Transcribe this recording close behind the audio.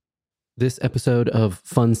This episode of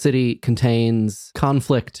Fun City contains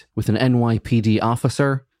conflict with an NYPD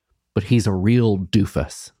officer, but he's a real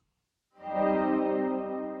doofus.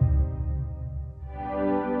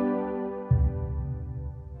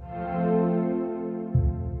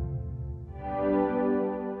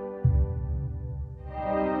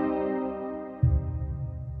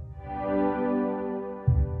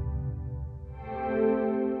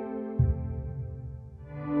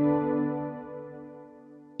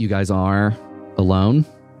 You guys are alone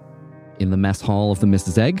in the mess hall of the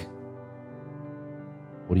Mrs. Egg.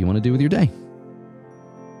 What do you want to do with your day?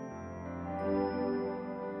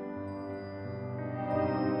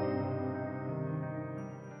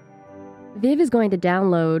 Viv is going to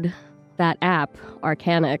download that app,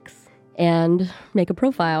 Arcanix, and make a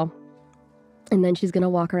profile. And then she's going to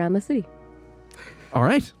walk around the city. All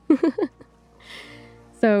right.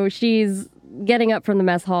 So she's getting up from the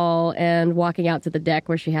mess hall and walking out to the deck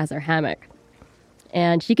where she has her hammock.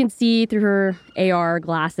 And she can see through her AR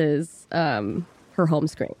glasses her home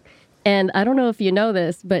screen. And I don't know if you know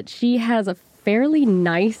this, but she has a fairly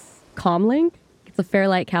nice comlink. It's a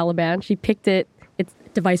Fairlight Caliban. She picked it. It's a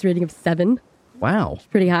device rating of 7. Wow.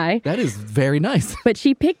 Pretty high. That is very nice. But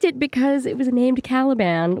she picked it because it was named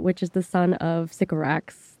Caliban, which is the son of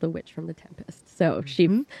Sycorax, the witch from The Tempest. So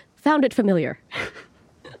she found it familiar.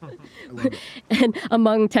 And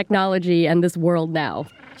among technology and this world now,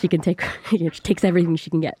 she can take, she takes everything she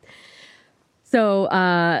can get.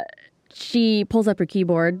 So she pulls up her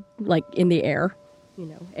keyboard, like in the air,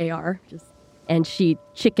 AR, and she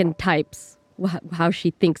chicken types how she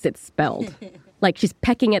thinks it's spelled. Like she's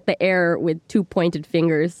pecking at the air with 2 pointed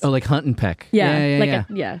fingers. Oh, like hunt and peck.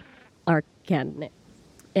 Yeah. Arcanix.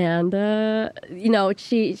 And,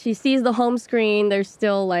 she sees the home screen. There's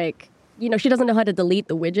still she doesn't know how to delete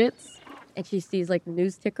the widgets. And she sees the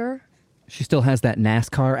news ticker. She still has that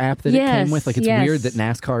NASCAR app that it came with. It's weird that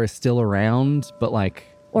NASCAR is still around, but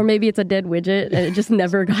Or maybe it's a dead widget and it just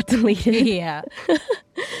never got deleted. Yeah.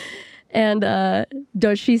 And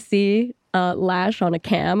does she see Lash on a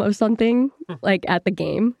cam or something, at the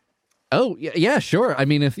game? Oh yeah, sure. I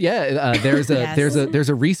mean, there's a Yes. there's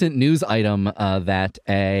a recent news item that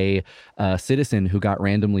a citizen who got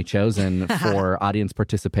randomly chosen for audience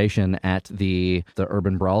participation at the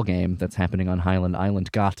Urban Brawl game that's happening on Highland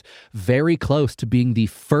Island got very close to being the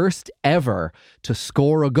first ever to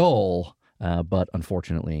score a goal, but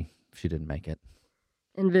unfortunately she didn't make it.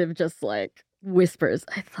 And Viv just whispers,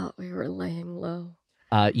 "I thought we were laying low."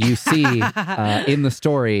 You see in the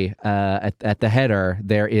story at the header,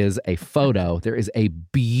 there is a photo. There is a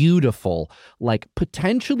beautiful,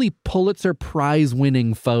 potentially Pulitzer Prize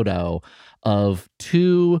winning photo of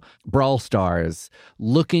 2 Brawl stars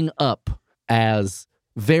looking up as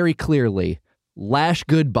very clearly Lash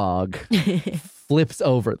Goodbog flips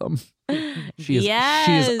over them. She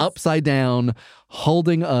is upside down,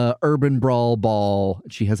 holding a Urban Brawl ball.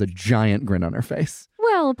 She has a giant grin on her face.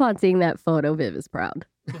 Well, upon seeing that photo, Viv is proud.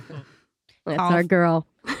 That's our girl.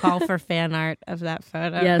 Call for fan art of that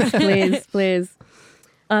photo. Yes, please.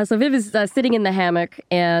 So Viv is sitting in the hammock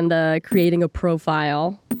and creating a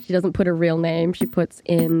profile. She doesn't put her real name. She puts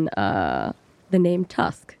in the name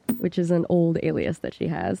Tusk, which is an old alias that she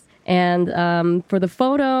has. And for the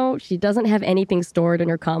photo, she doesn't have anything stored in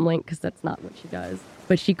her comlink because that's not what she does.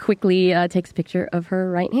 But she quickly takes a picture of her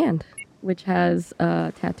right hand, which has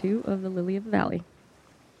a tattoo of the Lily of the Valley.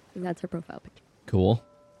 And that's her profile picture. Cool.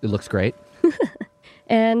 It looks great.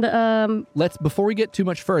 And before we get too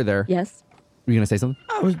much further. Yes. Were you going to say something?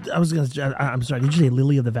 I was going to. I'm sorry. Did you say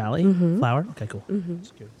Lily of the Valley flower? Okay, cool.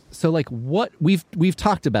 Just curious. So, what we've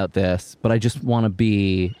talked about this, but I just want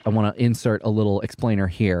to insert a little explainer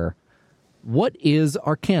here. What is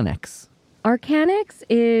Arcanix? Arcanix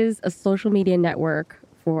is a social media network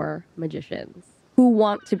for magicians who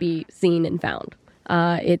want to be seen and found.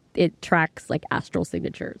 It tracks astral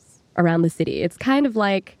signatures around the city. It's kind of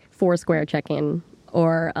like Foursquare check-in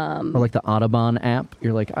or like the Audubon app.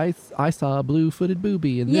 You're like, I saw a blue-footed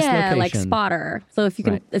booby in this location. Yeah, like Spotter. So if you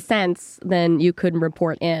can sense, then you could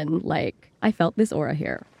report in I felt this aura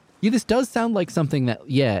here. Yeah, this does sound like something that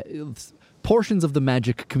portions of the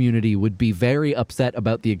magic community would be very upset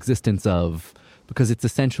about the existence of, because it's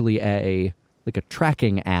essentially a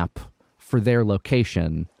tracking app for their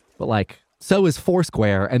location. But so is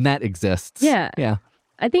Foursquare, and that exists. Yeah. Yeah.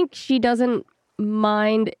 I think she doesn't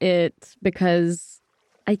mind it because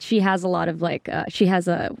she has a lot of she has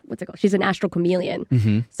what's it called? She's an astral chameleon.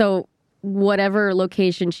 Mm-hmm. So whatever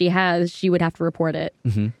location she has, she would have to report it.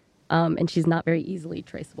 Mm-hmm. And she's not very easily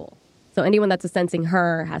traceable. So anyone that's sensing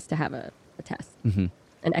her has to have a test, an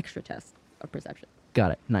extra test of perception.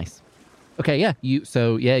 Got it. Nice. Okay, yeah.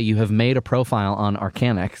 You have made a profile on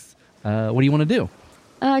Arcanix. What do you want to do?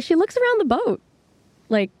 She looks around the boat,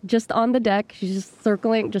 like just on the deck. She's just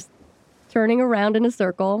circling, just turning around in a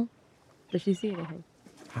circle. Does she see anything?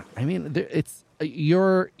 I mean,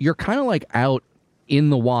 you're kind of like out in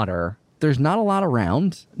the water. There's not a lot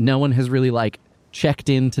around. No one has really like checked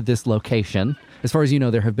into this location. As far as you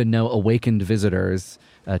know, there have been no awakened visitors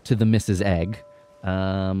to the Mrs. Egg.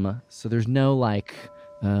 So there's no like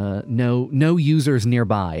no users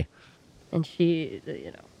nearby. And she,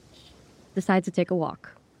 decides to take a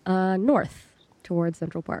walk north towards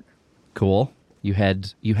Central Park. Cool. You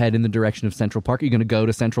head in the direction of Central Park. Are you going to go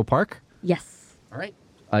to Central Park? Yes. All right.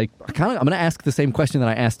 I'm going to ask the same question that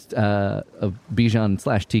I asked of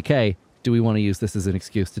Bijan/TK. Do we want to use this as an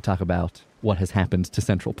excuse to talk about what has happened to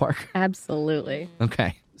Central Park? Absolutely.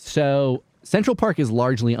 Okay. So Central Park is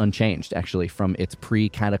largely unchanged, actually, from its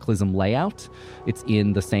pre-cataclysm layout. It's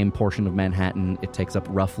in the same portion of Manhattan. It takes up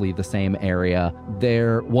roughly the same area.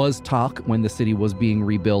 There was talk when the city was being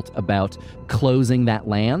rebuilt about closing that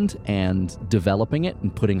land and developing it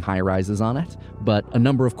and putting high-rises on it. But a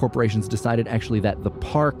number of corporations decided actually that the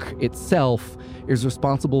park itself is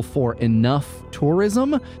responsible for enough tourism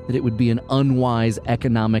that it would be an unwise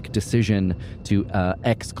economic decision to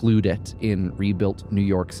exclude it in rebuilt New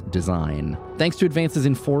York's design. Thanks to advances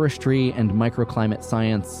in forestry and microclimate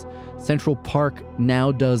science, Central Park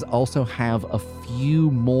now does also have a few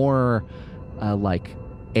more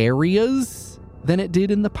areas than it did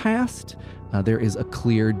in the past. There is a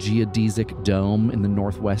clear geodesic dome in the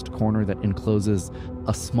northwest corner that encloses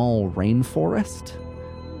a small rainforest.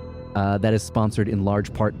 That is sponsored in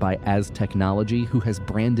large part by Az Technology, who has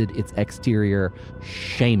branded its exterior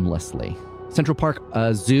shamelessly. Central Park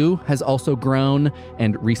Zoo has also grown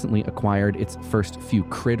and recently acquired its first few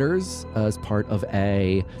critters as part of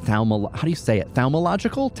a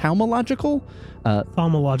Thaumatological?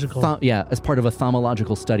 As part of a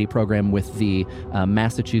thaumatological study program with the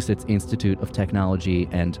Massachusetts Institute of Technology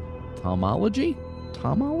and Thaumatology?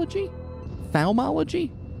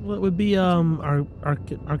 What would be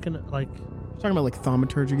Talking about like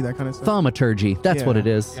thaumaturgy, that kind of stuff. Thaumaturgy, that's what it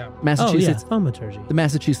is. Yeah. Massachusetts. Thaumaturgy. The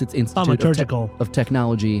Massachusetts Institute of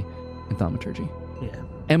Technology and Thaumaturgy. Yeah.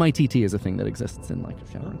 MITT is a thing that exists in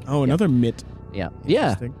Shadowrun. Oh, another MIT. Yeah.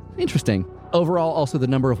 Interesting. Overall, also the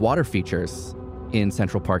number of water features in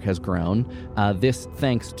Central Park has grown. This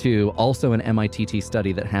thanks to also an MITT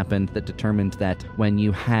study that happened that determined that when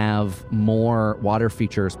you have more water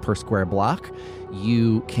features per square block,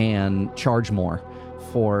 you can charge more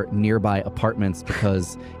for nearby apartments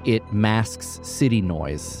because it masks city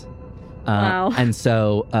noise. Wow. And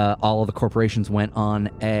so all of the corporations went on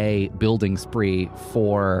a building spree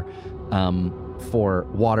for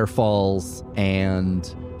waterfalls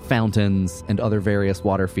and fountains and other various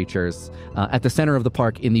water features. At the center of the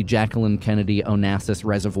park in the Jacqueline Kennedy Onassis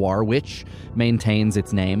Reservoir, which maintains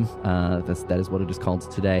its name, that is what it is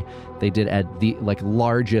called today, they did add the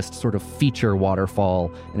largest sort of feature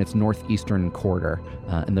waterfall in its northeastern quarter,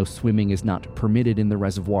 and though swimming is not permitted in the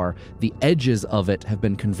reservoir, the edges of it have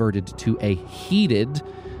been converted to a heated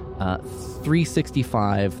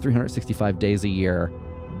 365 days a year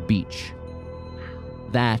beach.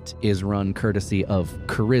 That is run courtesy of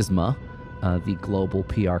Charisma, the global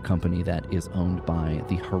PR company that is owned by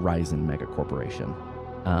the Horizon Mega Corporation.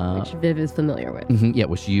 Which Viv is familiar with.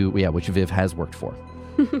 Which Viv has worked for.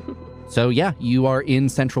 So you are in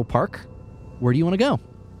Central Park. Where do you want to go?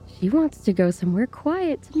 She wants to go somewhere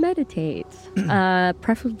quiet to meditate,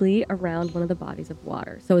 preferably around one of the bodies of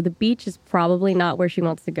water. So the beach is probably not where she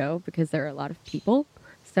wants to go because there are a lot of people.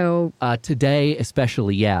 So today,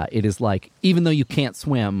 especially, it is even though you can't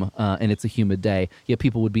swim and it's a humid day,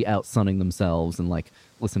 people would be out sunning themselves and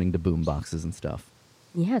listening to boom boxes and stuff.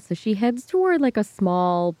 Yeah, so she heads toward a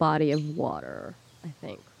small body of water, I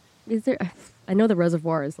think. Is there? I know the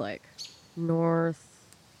reservoir is north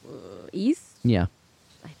east. Yeah.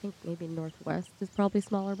 I think maybe northwest is probably a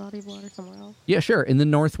smaller body of water somewhere else. Yeah, sure. In the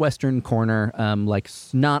northwestern corner,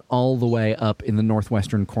 not all the way up in the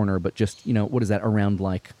northwestern corner, but just what is that around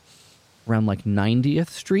 90th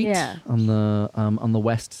Street on the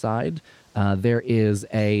west side. There is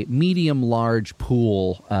a medium-large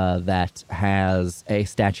pool that has a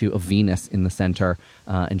statue of Venus in the center,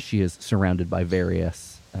 and she is surrounded by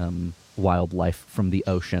various wildlife from the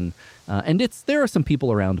ocean. And there are some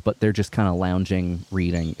people around, but they're just kind of lounging,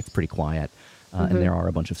 reading. It's pretty quiet. And there are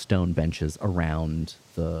a bunch of stone benches around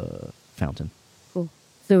the fountain. Cool.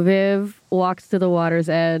 So Viv walks to the water's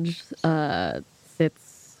edge,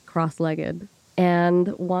 sits cross-legged, and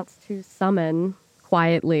wants to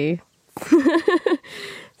quietly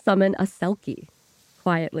summon a Selkie,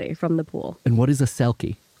 quietly from the pool. And what is a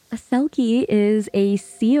selkie? A selkie is a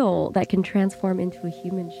seal that can transform into a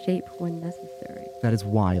human shape when necessary. That is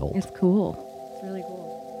wild. It's cool. It's really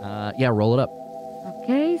cool. Yeah, roll it up.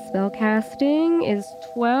 Okay, spell casting is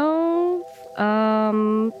 12.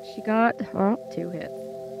 She got 2 hits.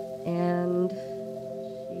 And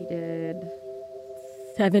she did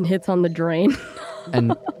 7 hits on the drain.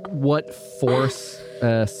 And what force?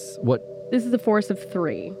 What? This is a force of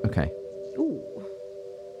 3. Okay. Ooh.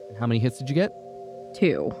 And how many hits did you get?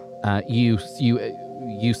 2.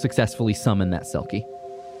 You successfully summon that selkie.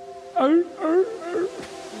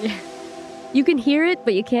 Yeah. You can hear it,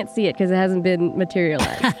 but you can't see it because it hasn't been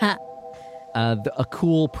materialized. A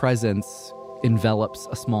cool presence envelops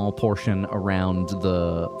a small portion around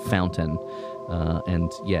the fountain,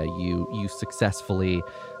 and yeah, you successfully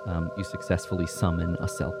summon a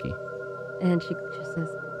selkie. And she just says,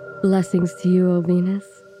 "Blessings to you, O Venus.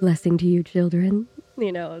 Blessing to you, children."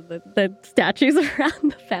 You know, the statues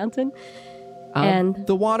around the fountain. And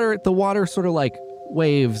the water sort of like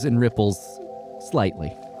waves and ripples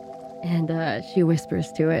slightly. And she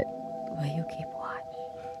whispers to it, "Will you keep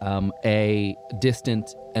watch?" A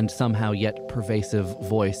distant and somehow yet pervasive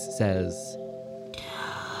voice says,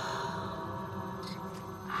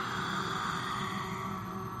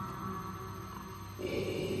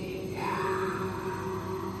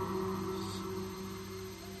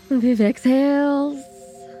 Viv exhales.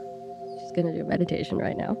 She's gonna do meditation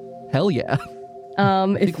right now. "Hell yeah."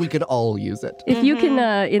 I think we could all use it. If you can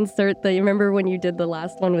insert the, remember when you did the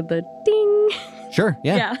last one with the ding? Sure,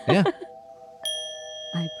 yeah.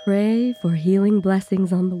 I pray for healing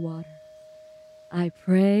blessings on the water. I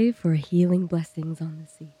pray for healing blessings on the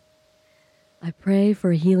sea. I pray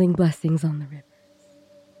for healing blessings on the rivers.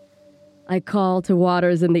 I call to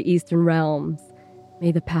waters in the eastern realms.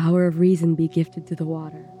 May the power of reason be gifted to the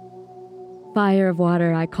water. Fire of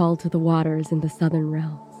water, I call to the waters in the southern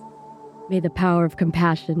realms. May the power of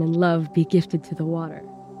compassion and love be gifted to the water.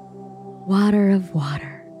 Water of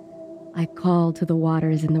water, I call to the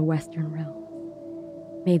waters in the western realms.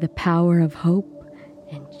 May the power of hope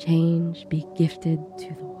and change be gifted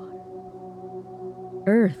to the water.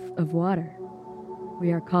 Earth of water,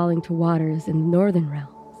 we are calling to waters in the northern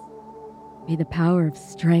realms. May the power of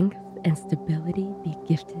strength and stability be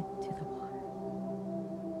gifted to the water.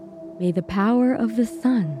 May the power of the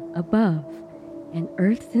sun above and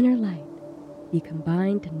Earth's inner light be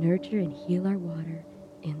combined to nurture and heal our water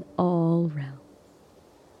in all realms.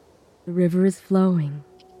 The river is flowing,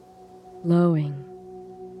 flowing,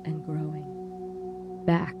 and growing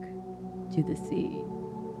back to the sea.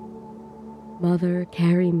 Mother,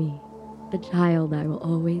 carry me, the child I will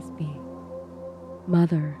always be.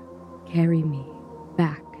 Mother, carry me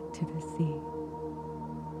back to the sea.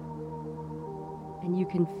 And you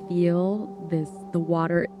can feel the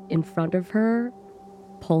water in front of her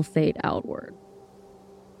pulsate outward.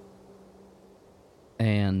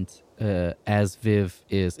 And as Viv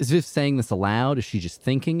is Viv saying this aloud? Is she just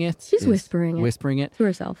thinking it? She's whispering it. Whispering it? To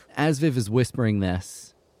herself. As Viv is whispering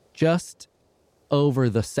this, just over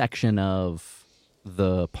the section of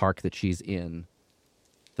the park that she's in,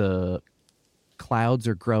 the clouds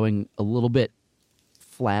are growing a little bit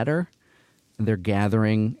flatter, and they're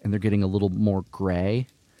gathering, and they're getting a little more gray.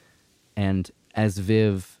 And as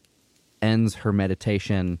Viv ends her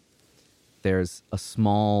meditation, there's a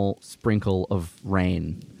small sprinkle of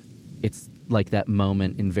rain. It's like that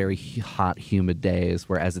moment in very hot, humid days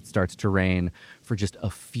where as it starts to rain for just a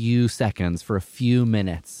few seconds, for a few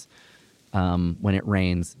minutes, when it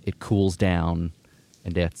rains, it cools down,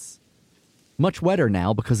 and it's much wetter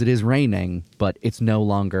now because it is raining, but it's no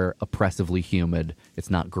longer oppressively humid. It's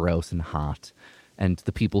not gross and hot. And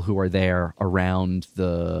the people who are there around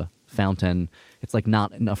the fountain, it's like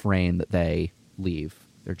not enough rain that they leave.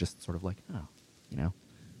 They're just sort of like, oh, you know,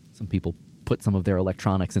 some people put some of their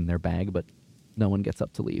electronics in their bag, but no one gets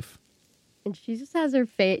up to leave. And she just has her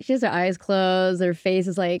face, she has her eyes closed, her face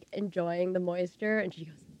is like enjoying the moisture, and she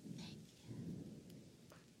goes,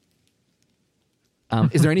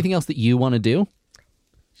 Is there anything else that you want to do?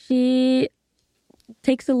 She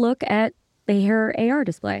takes a look at her AR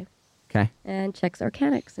display. Okay. And checks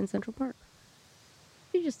Arcanics in Central Park.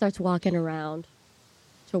 She just starts walking around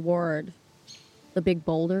toward the big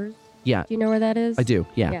boulders. Yeah. Do you know where that is? I do,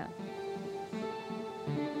 yeah. Yeah.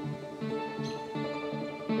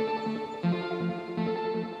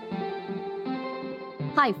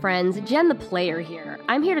 Hi friends, Jen the Player here.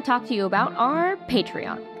 I'm here to talk to you about our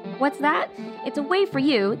Patreon. What's that? It's a way for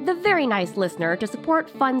you, the very nice listener, to support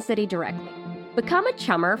Fun City directly. Become a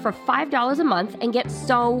chummer for $5 a month and get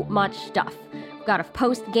so much stuff. We've got a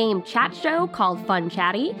post-game chat show called Fun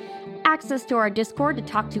Chatty, access to our Discord to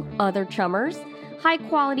talk to other chummers,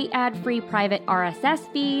 high-quality ad-free private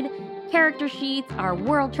RSS feed, character sheets, our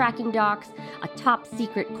world tracking docs, a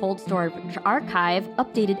top-secret cold storage archive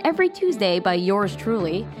updated every Tuesday by yours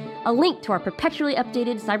truly, a link to our perpetually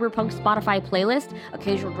updated Cyberpunk Spotify playlist,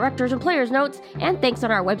 occasional directors and players notes, and thanks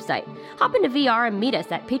on our website. Hop into VR and meet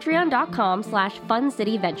us at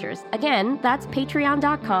patreon.com/FunCityVentures. Again, that's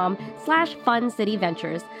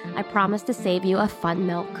patreon.com/FunCityVentures. I promise to save you a fun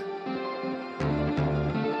milk.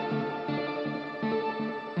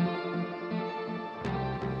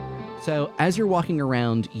 So as you're walking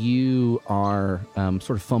around, you are sort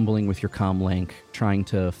of fumbling with your comm link, trying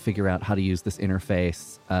to figure out how to use this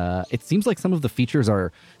interface. It seems like some of the features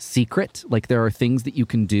are secret. Like there are things that you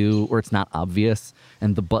can do where it's not obvious,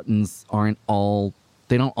 and the buttons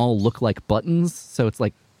they don't all look like buttons. So it's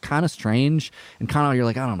like kind of strange, and kind of you're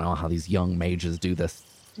like, I don't know how these young mages do this.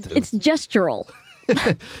 It's gestural.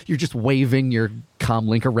 You're just waving your comm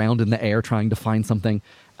link around in the air trying to find something.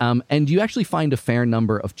 And you actually find a fair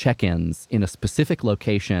number of check-ins in a specific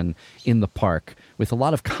location in the park with a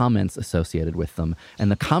lot of comments associated with them. And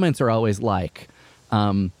the comments are always like,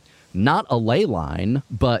 not a ley line,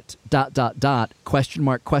 but ... question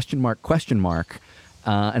mark.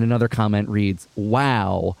 And another comment reads,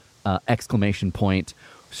 wow, !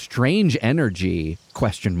 Strange energy, ?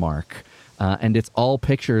 And it's all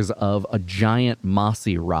pictures of a giant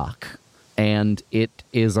mossy rock. And it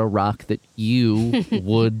is a rock that you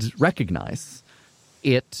would recognize.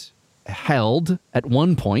 It held, at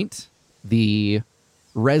one point, the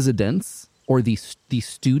residence or the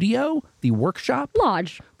studio, the workshop?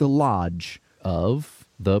 Lodge. The lodge of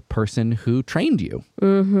the person who trained you.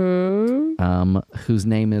 Mm-hmm. Whose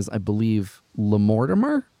name is, I believe,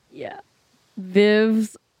 Lemortimer? Yeah.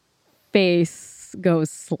 Viv's face goes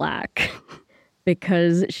slack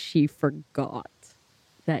because she forgot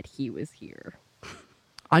that he was here.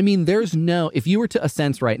 I mean, if you were to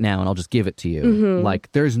assense right now, and I'll just give it to you,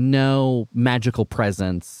 like there's no magical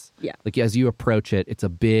presence. Yeah. Like as you approach it, it's a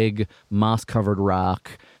big moss-covered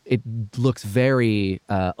rock. It looks very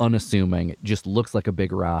unassuming. It just looks like a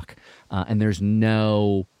big rock. And there's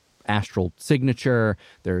no astral signature.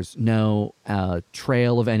 There's no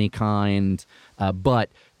trail of any kind.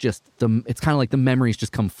 But just it's kind of like the memories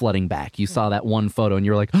just come flooding back. You saw that one photo and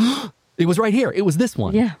you're like, it was right here. It was this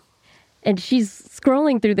one. Yeah. And she's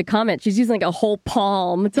scrolling through the comments. She's using like a whole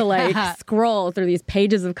palm to like scroll through these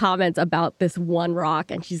pages of comments about this one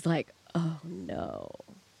rock. And she's like, oh no.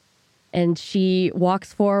 And she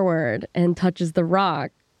walks forward and touches the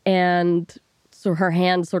rock. And so her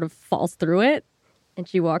hand sort of falls through it. And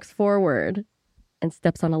she walks forward and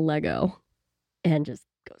steps on a Lego and just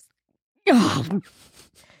goes, oh.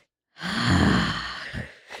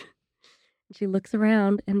 She looks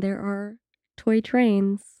around and there are toy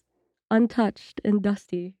trains, untouched and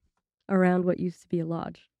dusty, around what used to be a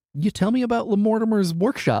lodge. You tell me about Lemortimer's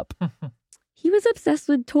workshop. He was obsessed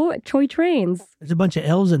with toy trains. There's a bunch of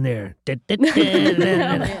elves in there.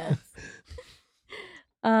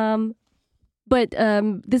 But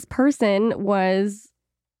this person was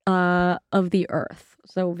of the earth.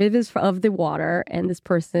 So Viv is of the water, and this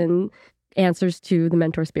person answers to the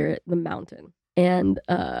mentor spirit, the mountain. And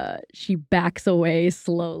she backs away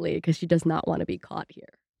slowly because she does not want to be caught here.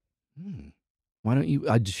 Why don't you,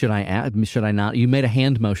 should I not? You made a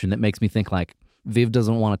hand motion that makes me think like Viv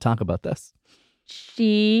doesn't want to talk about this.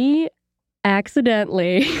 She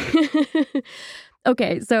accidentally,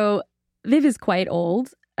 okay, so Viv is quite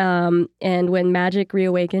old. And when magic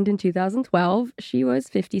reawakened in 2012, she was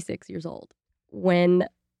 56 years old. When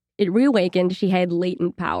it reawakened, she had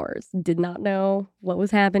latent powers, did not know what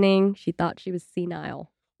was happening. She thought she was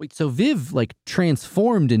senile. Wait, so Viv like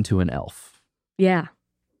transformed into an elf? Yeah.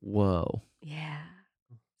 Whoa. Yeah.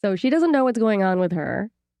 So she doesn't know what's going on with her.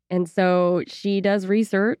 And so she does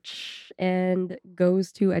research and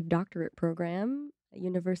goes to a doctorate program at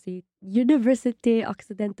Université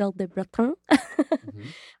Occidentale de Bretagne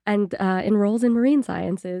and enrolls in marine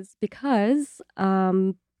sciences because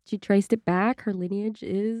she traced it back. Her lineage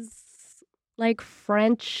is like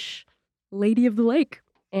French Lady of the Lake.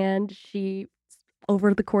 And she,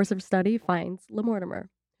 over the course of study, finds Lemortimer,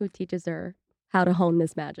 who teaches her how to hone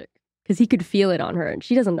this magic. Because he could feel it on her, and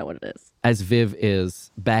she doesn't know what it is. As Viv is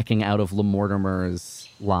backing out of Lemortimer's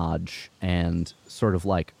lodge and sort of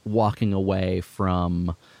like walking away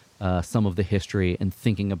from some of the history and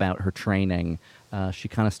thinking about her training, she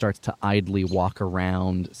kind of starts to idly walk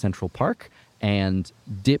around Central Park and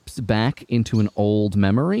dips back into an old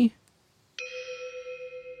memory.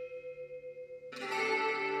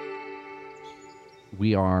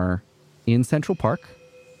 We are in Central Park.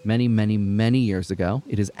 many, many, many years ago.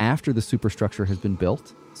 It is after the superstructure has been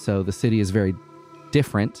built, so the city is very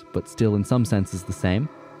different, but still in some senses the same.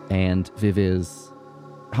 And Viv is...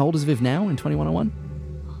 How old is Viv now in 2101?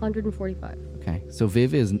 145. Okay, so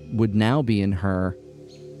Viv would now be in her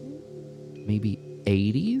maybe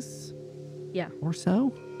 80s Yeah. or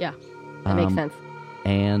so. Yeah. That makes sense.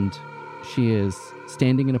 And she is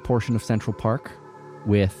standing in a portion of Central Park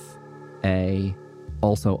with a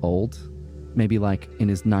also old, maybe like in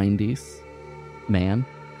his 90s, man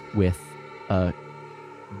with a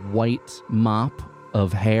white mop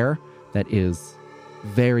of hair that is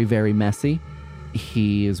very, very messy.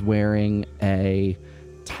 He is wearing a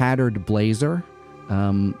tattered blazer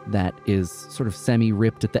that is sort of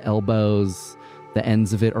semi-ripped at the elbows. The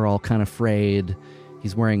ends of it are all kind of frayed.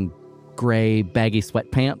 He's wearing gray baggy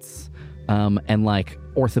sweatpants and like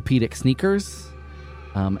orthopedic sneakers.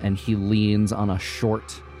 And he leans on a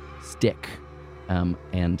short stick.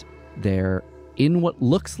 And they're in what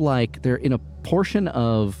looks like they're in a portion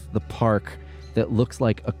of the park that looks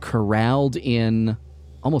like a corralled in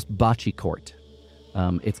almost bocce court.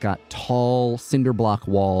 It's got tall cinder block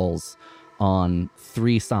walls on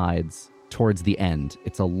three sides towards the end.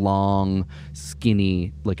 It's a long,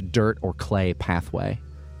 skinny, like dirt or clay pathway.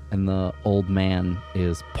 And the old man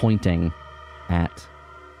is pointing at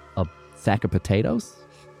a sack of potatoes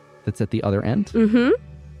that's at the other end. Mm-hmm.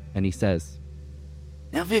 And he says,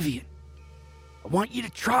 "Now, Vivian, I want you to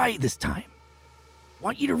try this time. I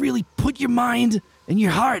want you to really put your mind and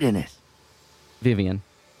your heart in it." Vivian,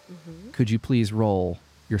 could you please roll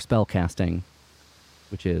your spell casting,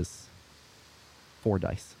 which is 4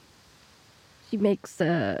 dice. She makes,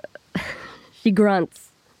 she grunts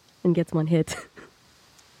and gets one hit.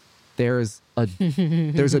 There's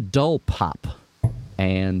a dull pop,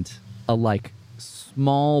 and a like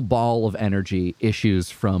small ball of energy issues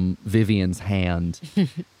from Vivian's hand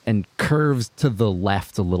and curves to the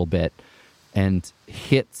left a little bit and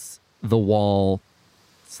hits the wall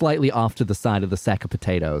slightly off to the side of the sack of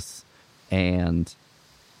potatoes. And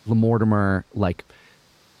Lamortimer like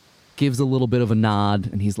gives a little bit of a nod,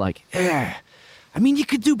 and he's like, I mean, you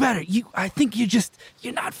could do better. I think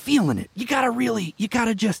you're not feeling it. You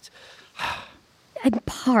gotta just... I'm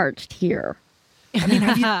parched here. I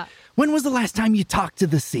mean, when was the last time you talked to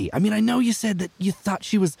the sea? I mean, I know you said that you thought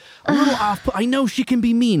she was a little off. I know she can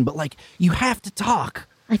be mean, but like, you have to talk.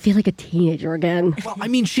 I feel like a teenager again. Well, I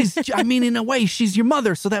mean, in a way, she's your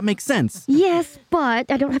mother, so that makes sense. Yes, but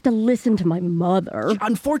I don't have to listen to my mother.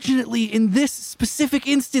 Unfortunately, in this specific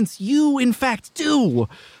instance, you, in fact, do.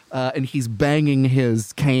 And he's banging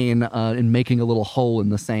his cane and making a little hole in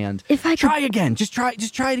the sand. If I could... Try again. Just try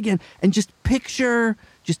it again. And just picture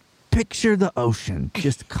the ocean.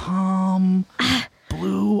 Just calm,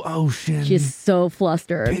 blue ocean. She's so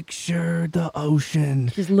flustered. Picture the ocean.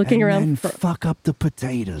 She's looking and around then for... fuck up the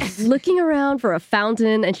potatoes. Looking around for a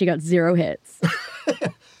fountain, and she got 0 hits.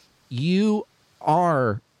 You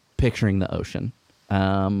are picturing the ocean,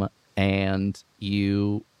 and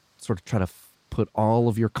you sort of try to put all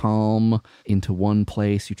of your calm into one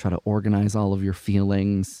place. You try to organize all of your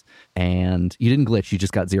feelings, and you didn't glitch. You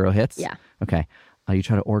just got 0 hits? Yeah. Okay. You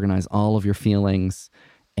try to organize all of your feelings,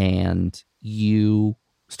 and you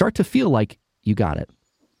start to feel like you got it.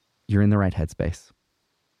 You're in the right headspace,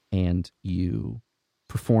 and you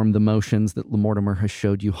perform the motions that Lamortimer has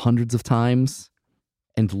showed you hundreds of times,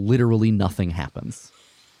 and literally nothing happens.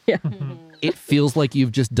 Yeah. It feels like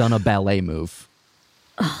you've just done a ballet move.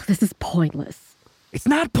 Oh, this is pointless. It's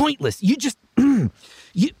not pointless. You just...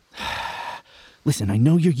 Listen, I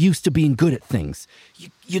know you're used to being good at things.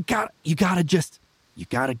 You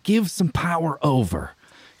gotta give some power over.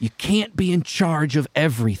 You can't be in charge of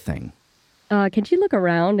everything. Can she look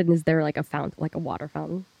around, and is there like a fountain, like a water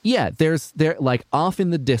fountain? Yeah, there's like off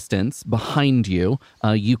in the distance behind you,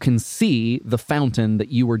 you can see the fountain that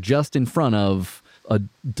you were just in front of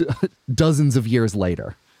dozens of years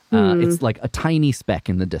later. It's like a tiny speck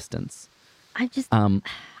in the distance. I'm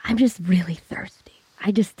just really thirsty.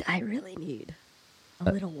 I really need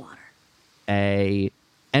a little water. A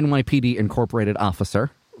NYPD Incorporated officer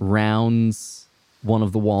rounds one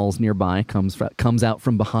of the walls nearby, comes out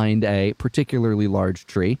from behind a particularly large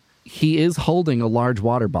tree. He is holding a large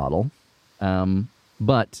water bottle,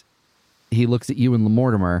 but he looks at you and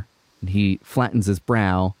Lamortimer, and he flattens his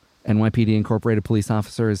brow. NYPD Incorporated police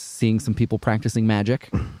officer is seeing some people practicing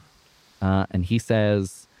magic, and he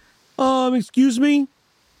says, Excuse me,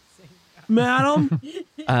 madam?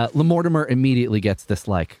 Lamortimer immediately gets this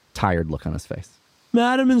like tired look on his face.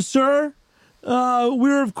 Madam and sir,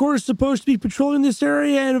 We're, of course, supposed to be patrolling this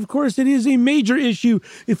area, and, of course, it is a major issue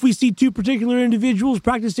if we see two particular individuals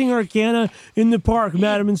practicing arcana in the park,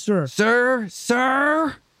 madam and sir.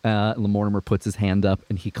 Sir. Mortimer puts his hand up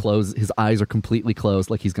and his eyes are completely closed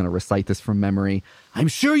like he's going to recite this from memory. I'm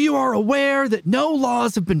sure you are aware that no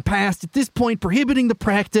laws have been passed at this point prohibiting the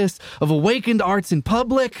practice of awakened arts in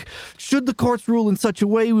public. Should the courts rule in such a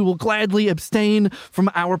way, we will gladly abstain from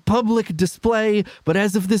our public display. But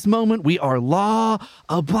as of this moment, we are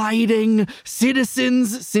law-abiding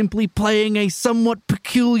citizens simply playing a somewhat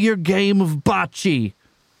peculiar game of bocce.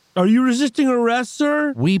 Are you resisting arrest,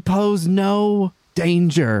 sir? We pose no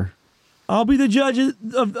danger. I'll be the judge of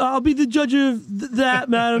that,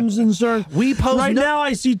 madams and sir. We pose now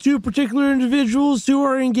I see two particular individuals who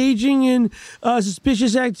are engaging in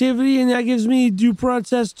suspicious activity, and that gives me due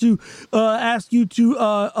process to ask you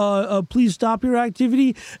to please stop your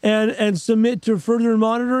activity and submit to further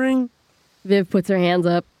monitoring. Viv puts her hands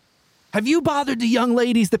up. Have you bothered the young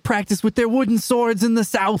ladies that practice with their wooden swords in the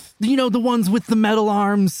south? You know, the ones with the metal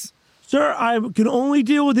arms. Sir, I can only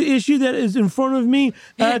deal with the issue that is in front of me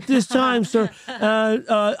at this time, sir.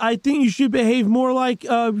 I think you should behave more like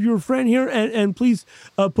your friend here, and please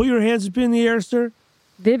put your hands up in the air, sir.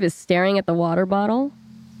 Viv is staring at the water bottle,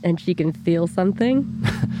 and she can feel something.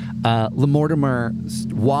 Mortimer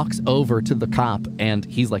walks over to the cop, and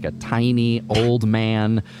he's like a tiny old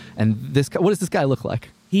man. And what does this guy look like?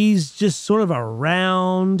 He's just sort of a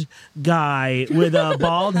round guy with a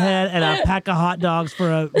bald head and a pack of hot dogs for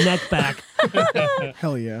a neck back.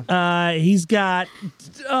 Hell yeah. He's got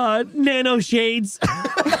nano shades.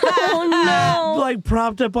 Oh, no. Like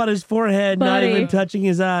propped up on his forehead, Buddy. not even touching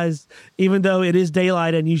his eyes. Even though it is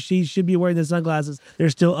daylight and he should be wearing the sunglasses, they're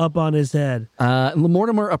still up on his head.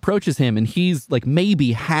 Mortimer approaches him, and he's like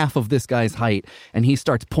maybe half of this guy's height, and he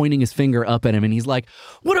starts pointing his finger up at him, and he's like,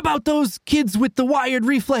 what about those kids with the wired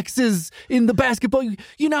reflexes in the basketball?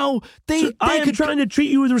 You know, I am trying to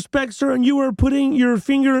treat you with respect, sir, and you are putting your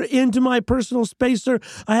finger into my personal space, sir.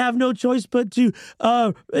 I have no choice but to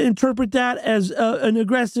interpret that as an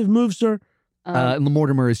aggressive move, sir.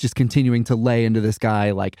 Mortimer is just continuing to lay into this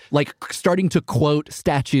guy, like starting to quote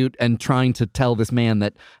statute and trying to tell this man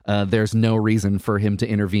that there's no reason for him to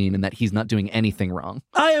intervene and that he's not doing anything wrong.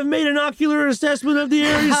 I have made an ocular assessment of the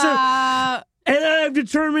area, sir. And I have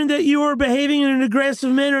determined that you are behaving in an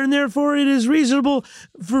aggressive manner, and therefore it is reasonable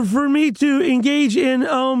for me to engage in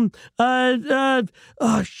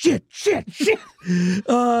shit.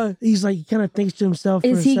 He's like, he kind of thinks to himself.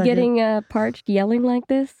 Is for a he second. getting parched yelling like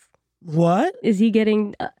this? What? Is he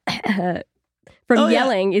getting from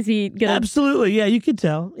yelling? Yeah. Is he gonna? Absolutely, yeah. You could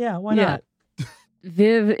tell. Yeah, why not?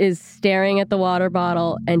 Viv is staring at the water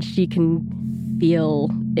bottle, and she can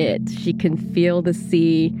feel it. She can feel the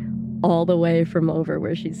sea all the way from over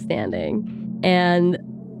where she's standing, and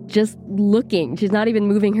just looking. She's not even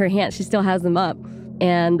moving her hands. She still has them up,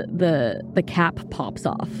 and the cap pops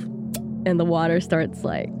off, and the water starts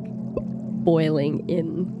like boiling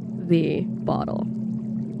in the bottle.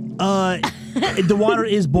 The water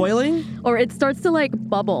is boiling? Or it starts to like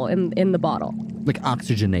bubble in the bottle. Like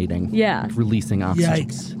oxygenating. Yeah. Releasing oxygen.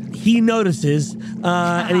 Yikes. He notices,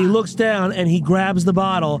 and he looks down, and he grabs the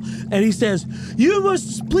bottle, and he says, you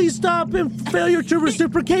must please stop, and failure to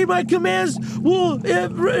reciprocate my commands will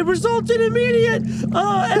result in immediate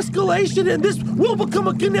escalation, and this will become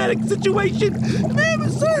a kinetic situation. Ma'am,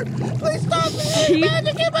 sir, please stop me. I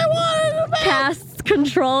to get my water back. Casts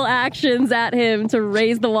control actions at him to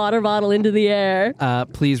raise the water bottle into the air.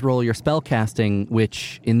 Please roll your spell casting,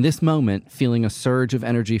 which in this moment, feeling a surge of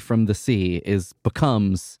energy from the sea,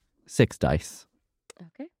 becomes 6 dice.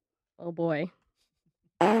 Okay. Oh boy.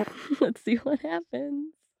 Let's see what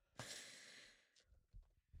happens.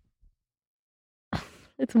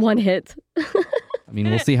 It's 1 hit. I mean,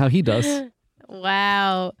 we'll see how he does.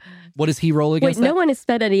 Wow. What does he roll Wait, against no one has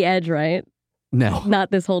sped any edge, right? No.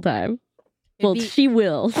 Not this whole time. Well, Maybe she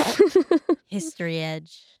will. history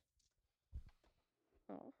edge.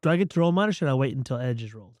 Do I get to roll mine, or should I wait until Edge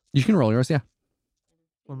is rolled? You can roll yours, yeah.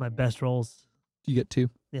 One of my best rolls. You get 2.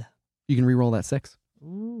 Yeah. You can re-roll that 6.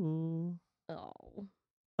 Ooh. Oh.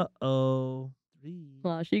 Uh-oh. 3.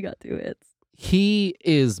 Wow, she got 2 hits. He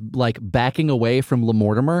is like backing away from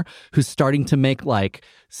Mortimer, who's starting to make like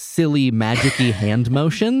silly magic-y hand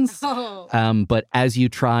motions. But as you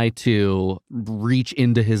try to reach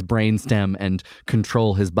into his brainstem and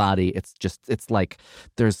control his body, it's like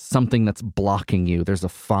there's something that's blocking you. There's a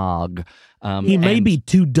fog. He may be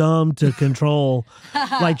too dumb to control,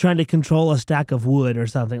 like trying to control a stack of wood or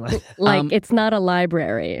something like that. Like, it's not a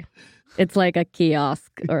library. It's like a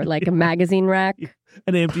kiosk or like a magazine rack.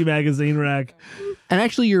 An empty magazine rack. And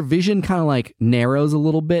actually, your vision kind of like narrows a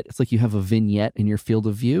little bit. It's like you have a vignette in your field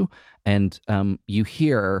of view, and you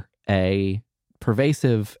hear a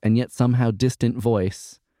pervasive and yet somehow distant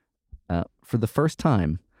voice for the first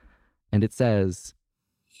time. And it says,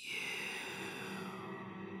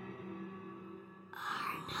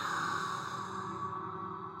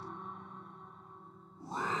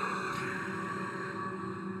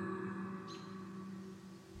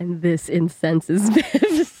 And this incenses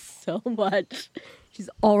Viv so much. She's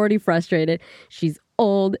already frustrated. She's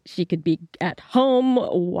old. She could be at home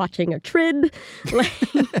watching a trid. Like,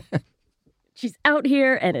 she's out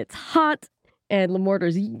here and it's hot. And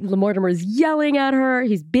Lemortimer's yelling at her.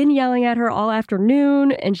 He's been yelling at her all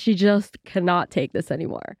afternoon. And she just cannot take this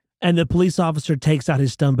anymore. And the police officer takes out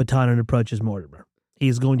his stun baton and approaches Mortimer. He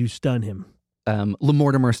is going to stun him.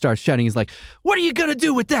 Lemortimer starts shouting. He's like, "What are you gonna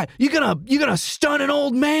do with that? You gonna stun an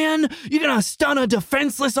old man? You gonna stun a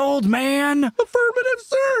defenseless old man?" Affirmative,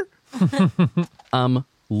 sir.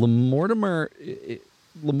 Lemortimer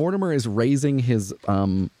is raising his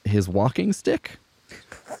walking stick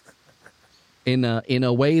in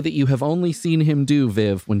a way that you have only seen him do,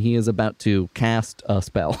 Viv, when he is about to cast a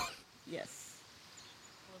spell. Yes.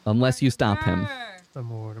 Unless you stop him. The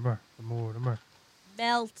Mortimer.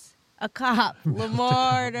 Melt a cop.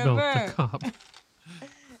 Lemortimer. Melt the cop.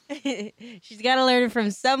 She's got to learn it from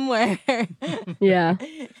somewhere. Yeah.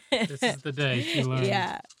 This is the day she learns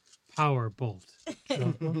Power Bolt.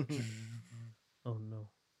 Oh, no.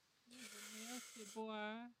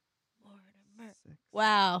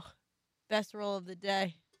 Wow. Best roll of the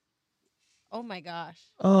day. Oh, my gosh.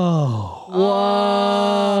 Oh.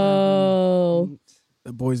 Whoa.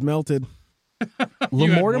 That boy's melted.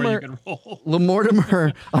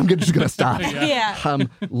 Lemortimer, I'm just going to stop. Yeah.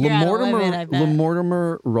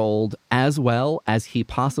 Lemortimer rolled as well as he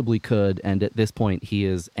possibly could, and at this point, he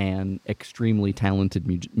is an extremely talented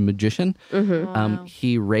magician. Mm-hmm. Wow.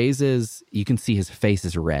 He raises, you can see his face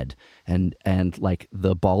is red, and like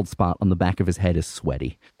the bald spot on the back of his head is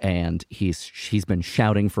sweaty, and he's been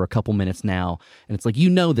shouting for a couple minutes now, and it's like, you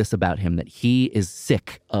know this about him, that he is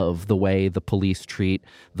sick of the way the police treat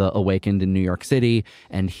the awakened in New York City,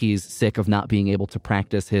 and he's sick of not being able to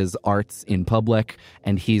practice his arts in public,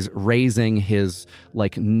 and he's raising his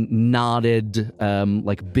like knotted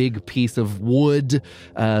like big piece of wood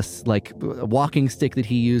like walking stick that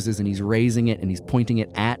he uses, and he's raising it and he's pointing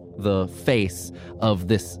it at the face of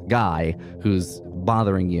this guy who's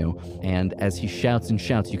bothering you. And as he shouts and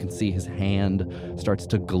shouts, you can see his hand starts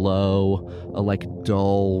to glow a like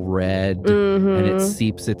dull red, and it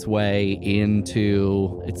seeps its way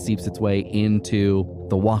into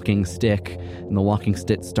the walking stick, and the walking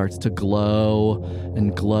stick starts to glow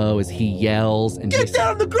and glow as he yells and Get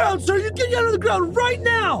down on the ground, sir! You get down on the ground right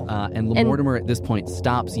now! And Lemortimer at this point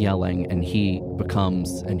stops yelling, and he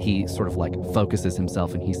sort of like focuses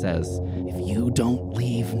himself, and he says, "If you don't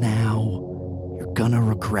leave now, you're gonna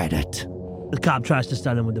regret it." The cop tries to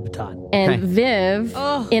stun him with the baton. And Okay. Viv,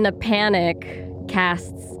 Oh. in a panic,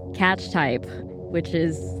 casts Catch Type, which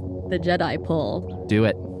is the Jedi pull, Do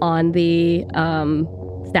it. on the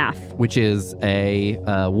staff. Which is a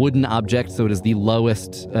wooden object, so it is the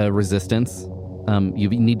lowest resistance. You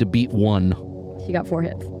need to beat 1. She got 4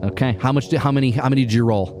 hits. Okay. How many did you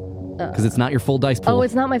roll? Because it's not your full dice pool. Oh,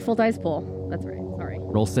 it's not my full dice pool. That's right. Sorry.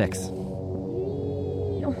 Roll 6.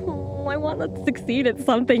 Oh, I want to succeed at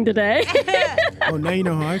something today. Oh, now you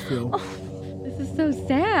know how I feel. This is so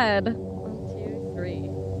sad. 1, 2, 3.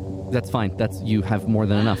 That's fine. You have more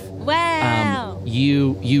than enough. Wow.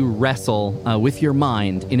 You wrestle with your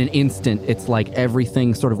mind in an instant. It's like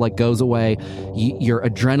everything sort of like goes away. Your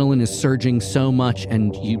adrenaline is surging so much,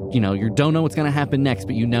 and you don't know what's going to happen next,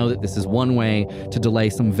 but you know that this is one way to delay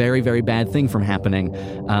some very, very bad thing from happening.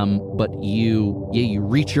 But you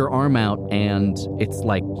reach your arm out, and it's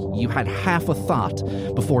like you had half a thought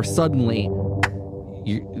before suddenly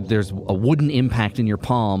there's a wooden impact in your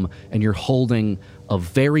palm, and you're holding a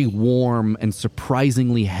very warm and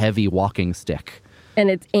surprisingly heavy walking stick. And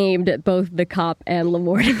it's aimed at both the cop and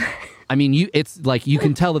Lemortimer. I mean, it's like you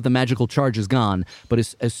can tell that the magical charge is gone, but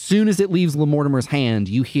as soon as it leaves Lemortimer's hand,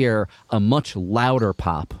 you hear a much louder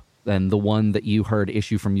pop than the one that you heard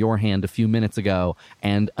issue from your hand a few minutes ago,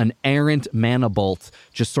 and an errant mana bolt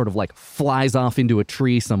just sort of like flies off into a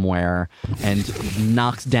tree somewhere and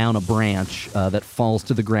knocks down a branch that falls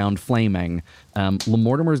to the ground flaming.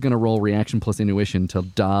 Lemortimer is going to roll reaction plus intuition to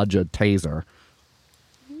dodge a taser.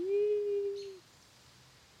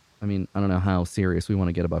 I mean, I don't know how serious we want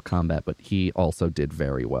to get about combat, but he also did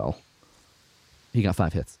very well. He got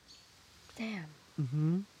 5 hits. Damn.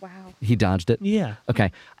 Wow. He dodged it. Yeah.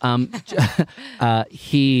 Okay.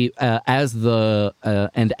 He as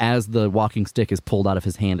the walking stick is pulled out of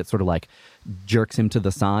his hand, it sort of like jerks him to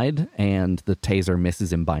the side, and the taser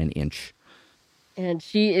misses him by an inch. And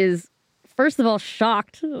she is, first of all,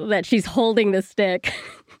 shocked that she's holding the stick,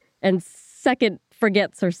 and second,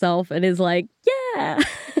 forgets herself and is like, yeah.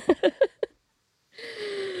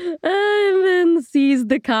 And then sees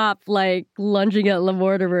the cop like lunging at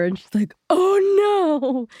Lamortimer, and she's like, oh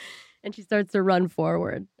no. And she starts to run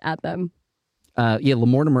forward at them.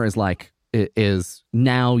 Lamortimer is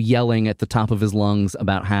now yelling at the top of his lungs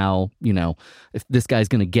about how, if this guy's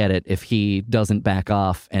going to get it, if he doesn't back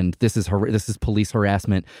off, and this is police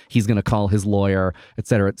harassment, he's going to call his lawyer, et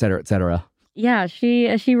cetera, et cetera, et cetera. Yeah,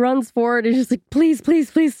 she runs forward and she's like, please,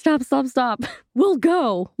 please, please, stop. We'll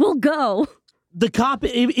go. The cop,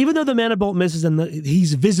 even though the manibolt misses him,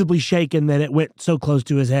 he's visibly shaken that it went so close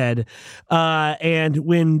to his head. And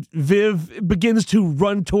when Viv begins to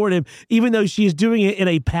run toward him, even though she's doing it in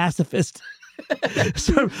a pacifist,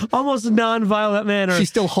 sort of almost nonviolent manner, she's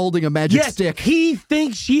still holding a magic stick. He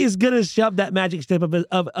thinks she is going to shove that magic stick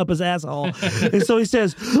up his asshole. And so he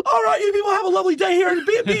says, all right, you people have a lovely day here and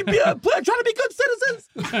try to be good citizens.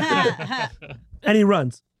 And he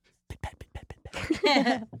runs.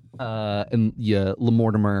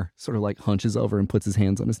 Lamortimer sort of like hunches over and puts his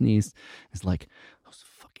hands on his knees. He's like, those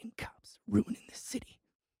fucking cops ruining this city.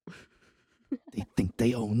 They think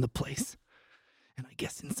they own the place. And I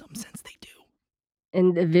guess in some sense they do.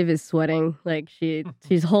 And Viv is sweating. Like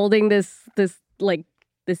she's holding this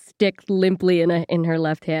stick limply in her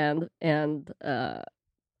left hand and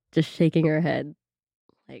just shaking her head.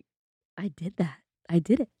 Like, I did that. I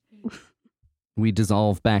did it. We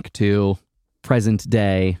dissolve back to present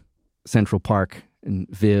day Central Park, and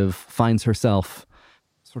Viv finds herself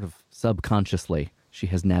sort of subconsciously. She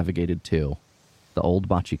has navigated to the old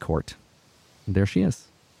bocce court. And there she is.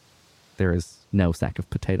 There is no sack of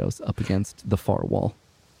potatoes up against the far wall,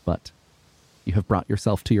 but you have brought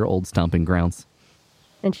yourself to your old stomping grounds.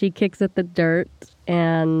 And she kicks at the dirt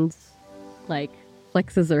and like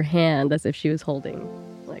flexes her hand as if she was holding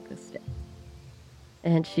like the stick.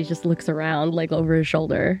 And she just looks around like over his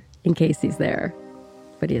shoulder in case he's there,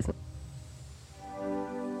 but he isn't.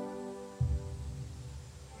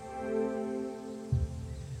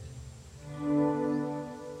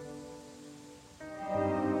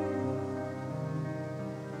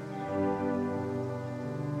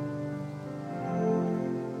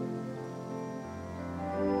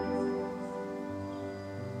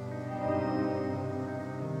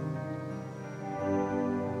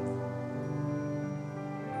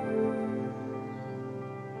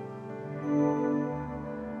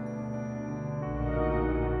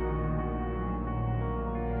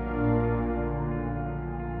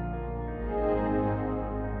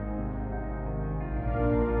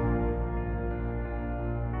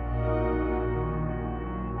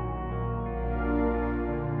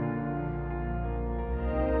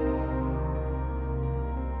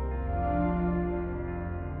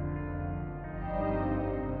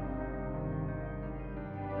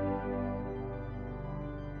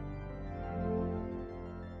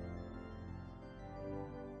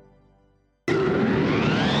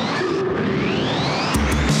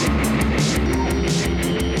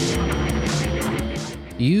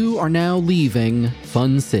 You are now leaving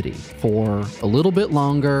Fun City for a little bit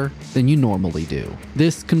longer than you normally do.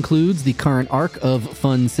 This concludes the current arc of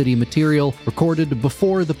Fun City material recorded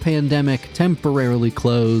before the pandemic temporarily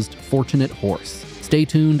closed Fortunate Horse. Stay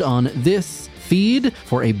tuned on this feed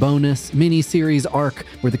for a bonus mini-series arc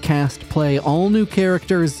where the cast play all new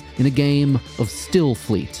characters in a game of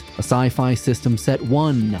Stillfleet, a sci-fi system set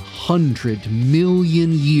 100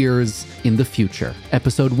 million years in the future.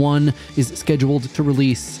 Episode 1 is scheduled to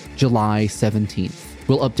release July 17th.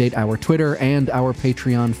 We'll update our Twitter and our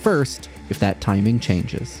Patreon first if that timing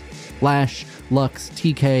changes. Lash, Lux,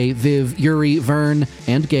 TK, Viv, Yuri, Vern,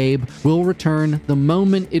 and Gabe will return the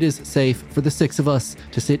moment it is safe for the six of us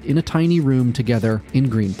to sit in a tiny room together in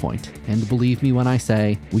Greenpoint. And believe me when I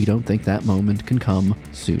say, we don't think that moment can come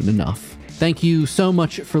soon enough. Thank you so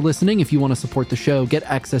much for listening. If you want to support the show, get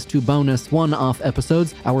access to bonus one-off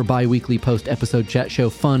episodes, our bi-weekly post-episode chat show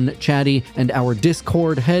Fun Chatty, and our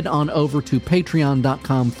Discord, head on over to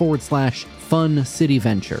patreon.com/Fun City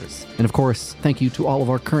Ventures. And of course, thank you to all of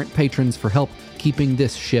our current patrons for help keeping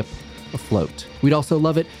this ship afloat. We'd also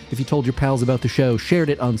love it if you told your pals about the show, shared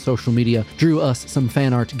it on social media, drew us some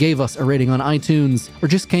fan art, gave us a rating on iTunes, or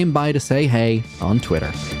just came by to say hey on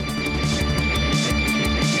Twitter.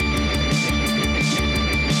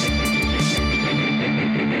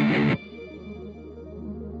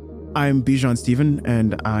 I'm Bijan Steven,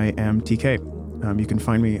 and I am TK. You can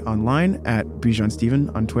find me online at Bijan Steven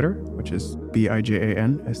on Twitter, which is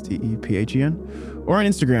BIJANSTEPHEN, or on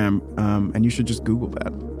Instagram, and you should just Google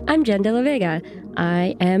that. I'm Jen De La Vega.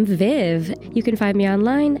 I am Viv. You can find me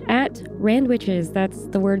online at Randwiches. That's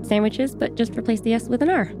the word sandwiches, but just replace the S with an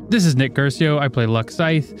R. This is Nick Guercio. I play Lux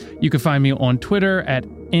Scythe. You can find me on Twitter at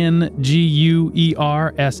NGUERSH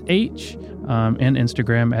and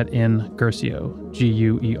Instagram at NGuercio,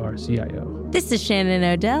 GUERCIO. This is Shannon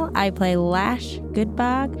Odell. I play Lash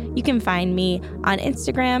Goodbog. You can find me on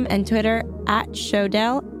Instagram and Twitter at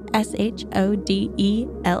Shodell,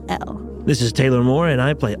 SHODELL. This is Taylor Moore, and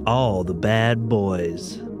I play all the bad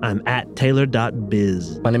boys. I'm at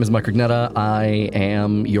Taylor.biz. My name is Mike Rignetta. I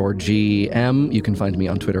am your GM. You can find me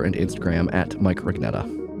on Twitter and Instagram at Mike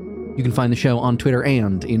Rignetta. You can find the show on Twitter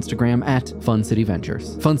and Instagram at Fun City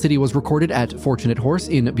Ventures. Fun City was recorded at Fortunate Horse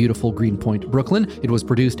in beautiful Greenpoint, Brooklyn. It was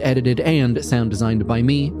produced, edited, and sound designed by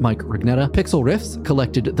me, Mike Rignetta. Pixel Riffs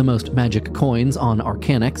collected the most magic coins on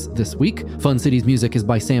Arcanix this week. Fun City's music is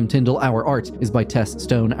by Sam Tyndall. Our art is by Tess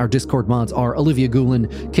Stone. Our Discord mods are Olivia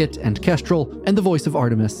Goulin, Kit, and Kestrel. And the voice of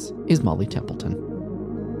Artemis is Molly Templeton.